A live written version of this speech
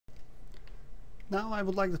Now I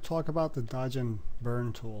would like to talk about the dodge and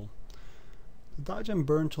burn tool. The dodge and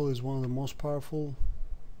burn tool is one of the most powerful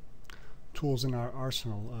tools in our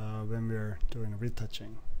arsenal when we're doing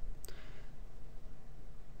retouching.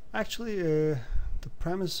 Actually, the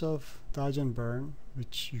premise of dodge and burn,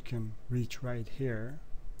 which you can reach right here,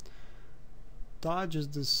 dodge is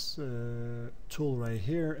this tool right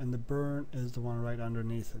here, and the burn is the one right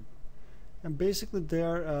underneath it. And basically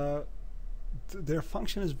their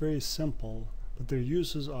function is very simple, but their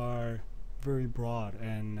uses are very broad,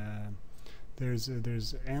 and there's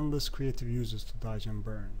endless creative uses to dodge and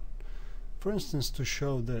burn. For instance, to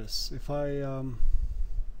show this, if I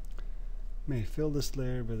may fill this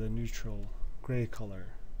layer with a neutral gray color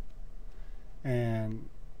and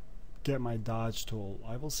get my dodge tool,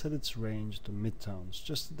 I will set its range to midtones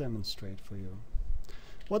just to demonstrate for you.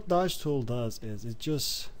 What dodge tool does is it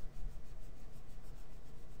just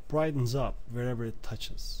brightens up wherever it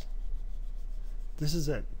touches. This is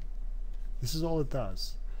it. This is all it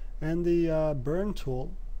does. And the burn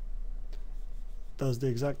tool does the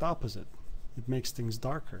exact opposite. It makes things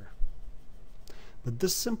darker. But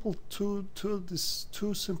this simple two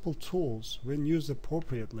simple tools, when used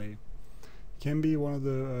appropriately, can be one of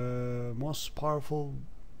the most powerful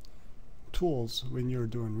tools when you're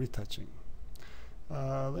doing retouching.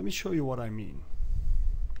 Let me show you what I mean.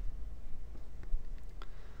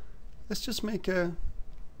 Let's just make a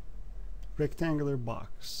rectangular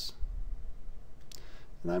box,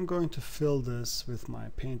 and I'm going to fill this with my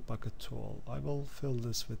paint bucket tool. I will fill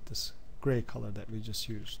this with this gray color that we just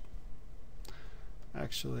used.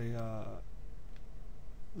 Actually,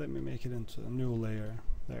 let me make it into a new layer.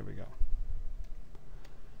 There we go.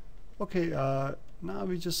 Okay, now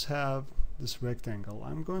we just have this rectangle.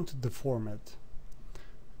 I'm going to deform it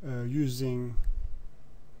using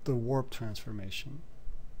the warp transformation.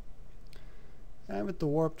 And with the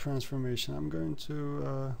warp transformation, I'm going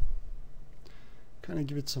to kind of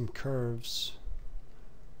give it some curves,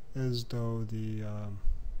 as though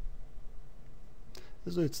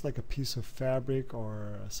it's like a piece of fabric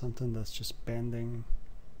or something that's just bending,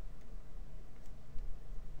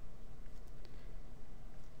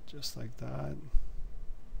 just like that.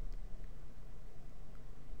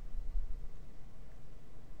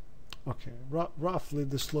 Okay, roughly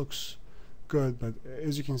this looks good, but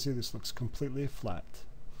as you can see, this looks completely flat.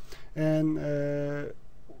 And the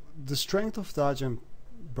strength of dodge and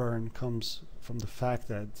burn comes from the fact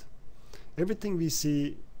that everything we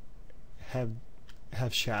see have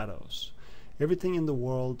shadows. Everything in the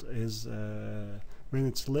world is when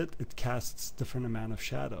it's lit, it casts different amount of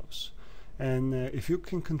shadows. And if you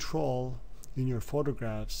can control in your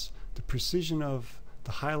photographs the precision of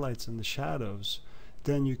the highlights and the shadows,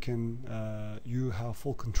 then you can you have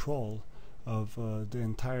full control of the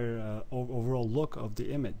entire overall look of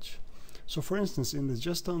the image. So for instance, in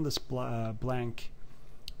just on this blank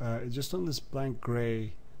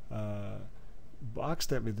gray box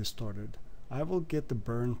that we distorted, I will get the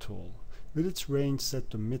burn tool with its range set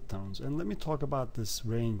to midtones. And let me talk about this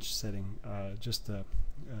range setting just a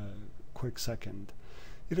quick second.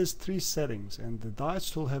 It has 3 settings, and the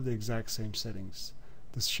dodge tool have the exact same settings: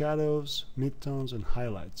 the shadows, midtones, and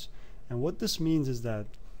highlights. And what this means is that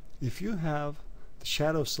if you have the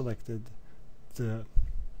shadow selected, the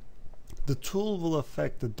tool will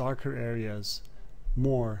affect the darker areas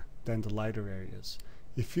more than the lighter areas.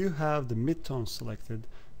 If you have the midtone selected,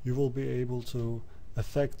 you will be able to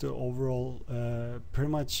affect the overall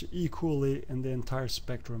pretty much equally in the entire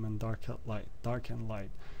spectrum in dark and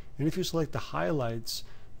light. And if you select the highlights,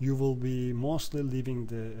 you will be mostly leaving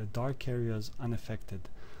the dark areas unaffected.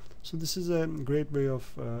 So this is a great way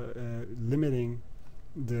of limiting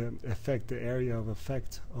the area of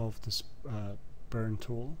effect of this burn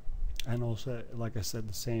tool. And also, like I said,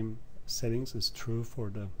 the same settings is true for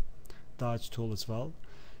the dodge tool as well.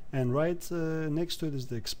 And right next to it is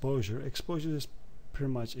the exposure. Exposure is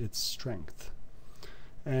pretty much its strength.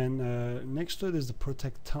 And next to it is the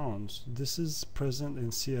protect tones. This is present in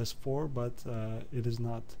CS4, but it is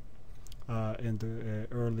not in the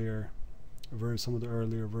some of the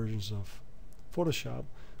earlier versions of Photoshop.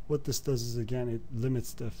 What this does is, again, it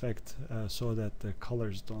limits the effect so that the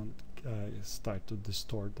colors don't start to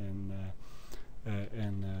distort and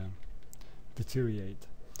deteriorate.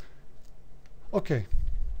 Okay,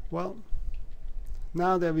 well,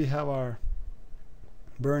 now that we have our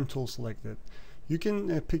burn tool selected, you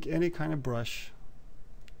can pick any kind of brush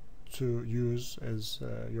to use as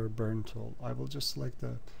your burn tool. I will just select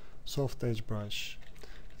the soft edge brush,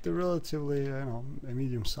 the relatively a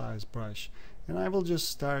medium-sized brush, and I will just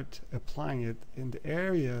start applying it in the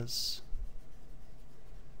areas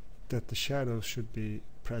that the shadows should be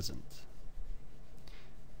present.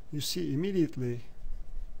 you see immediately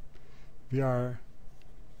we are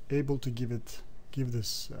able to give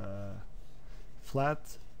this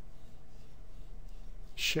flat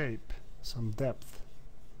shape some depth.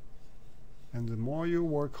 And the more you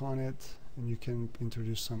work on it, and you can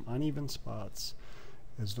introduce some uneven spots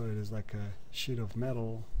as though it is like a sheet of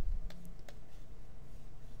metal,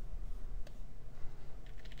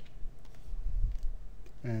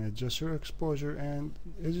 and adjust your exposure, and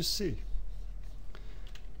as you see,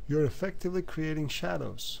 you're effectively creating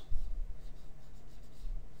shadows.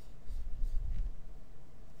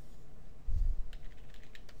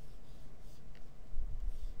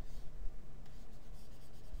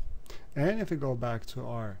 And if we go back to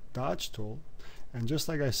our dodge tool, and just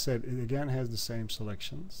like I said, it again has the same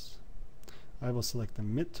selections. I will select the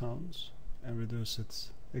midtones and reduce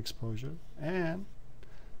its exposure, and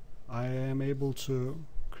I am able to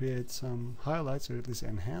create some highlights, or at least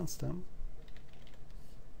enhance them,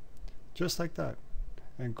 just like that.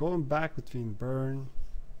 And going back between burn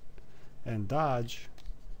and dodge,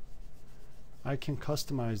 I can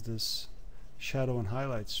customize this shadow and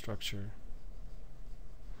highlight structure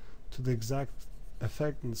to the exact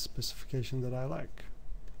effect and specification that I like.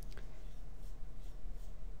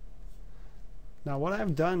 Now what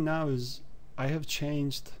I've done now is I have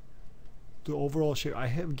changed the overall shape. I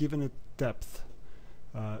have given it depth.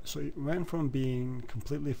 So it went from being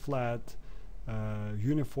completely flat,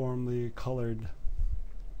 uniformly colored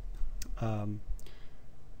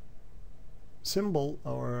symbol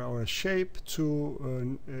or a shape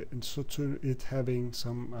to it having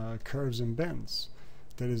some curves and bends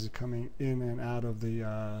that is coming in and out of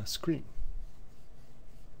the screen,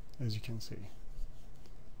 as you can see.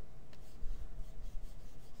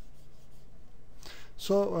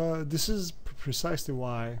 So this is precisely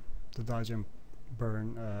why the dodge and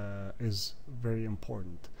burn is very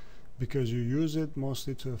important, because you use it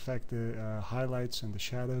mostly to affect the highlights and the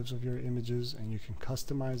shadows of your images, and you can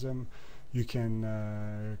customize them. You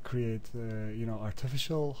can create you know,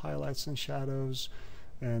 artificial highlights and shadows,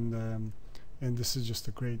 and this is just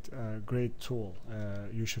a great tool.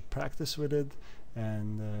 You should practice with it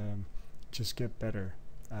and just get better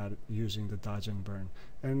at using the dodge and burn.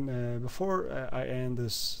 And before I end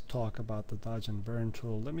this talk about the dodge and burn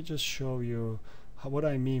tool, let me just show you what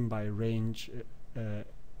I mean by range,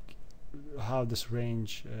 how this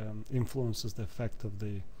range influences the effect of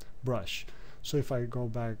the brush. So if I go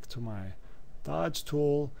back to my dodge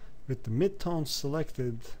tool with the midtones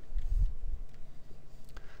selected,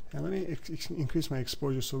 and let me increase my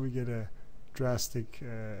exposure so we get a drastic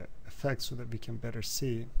effect so that we can better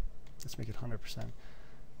see. Let's make it 100%.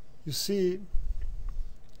 You see,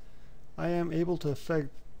 I am able to affect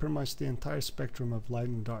pretty much the entire spectrum of light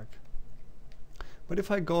and dark. But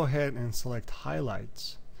if I go ahead and select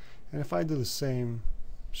highlights, and if I do the same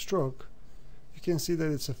stroke, you can see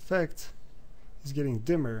that its effect is getting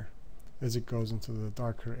dimmer as it goes into the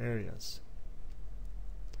darker areas.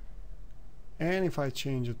 And if I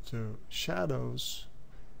change it to shadows,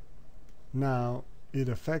 now it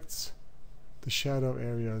affects the shadow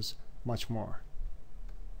areas much more.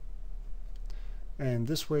 And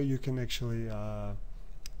this way you can actually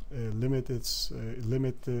limit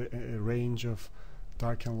the range of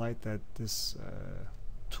dark and light that this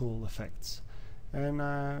tool affects.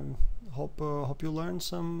 And hope you learned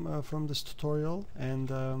some from this tutorial,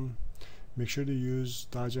 and make sure to use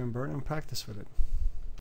dodge and burn and practice with it.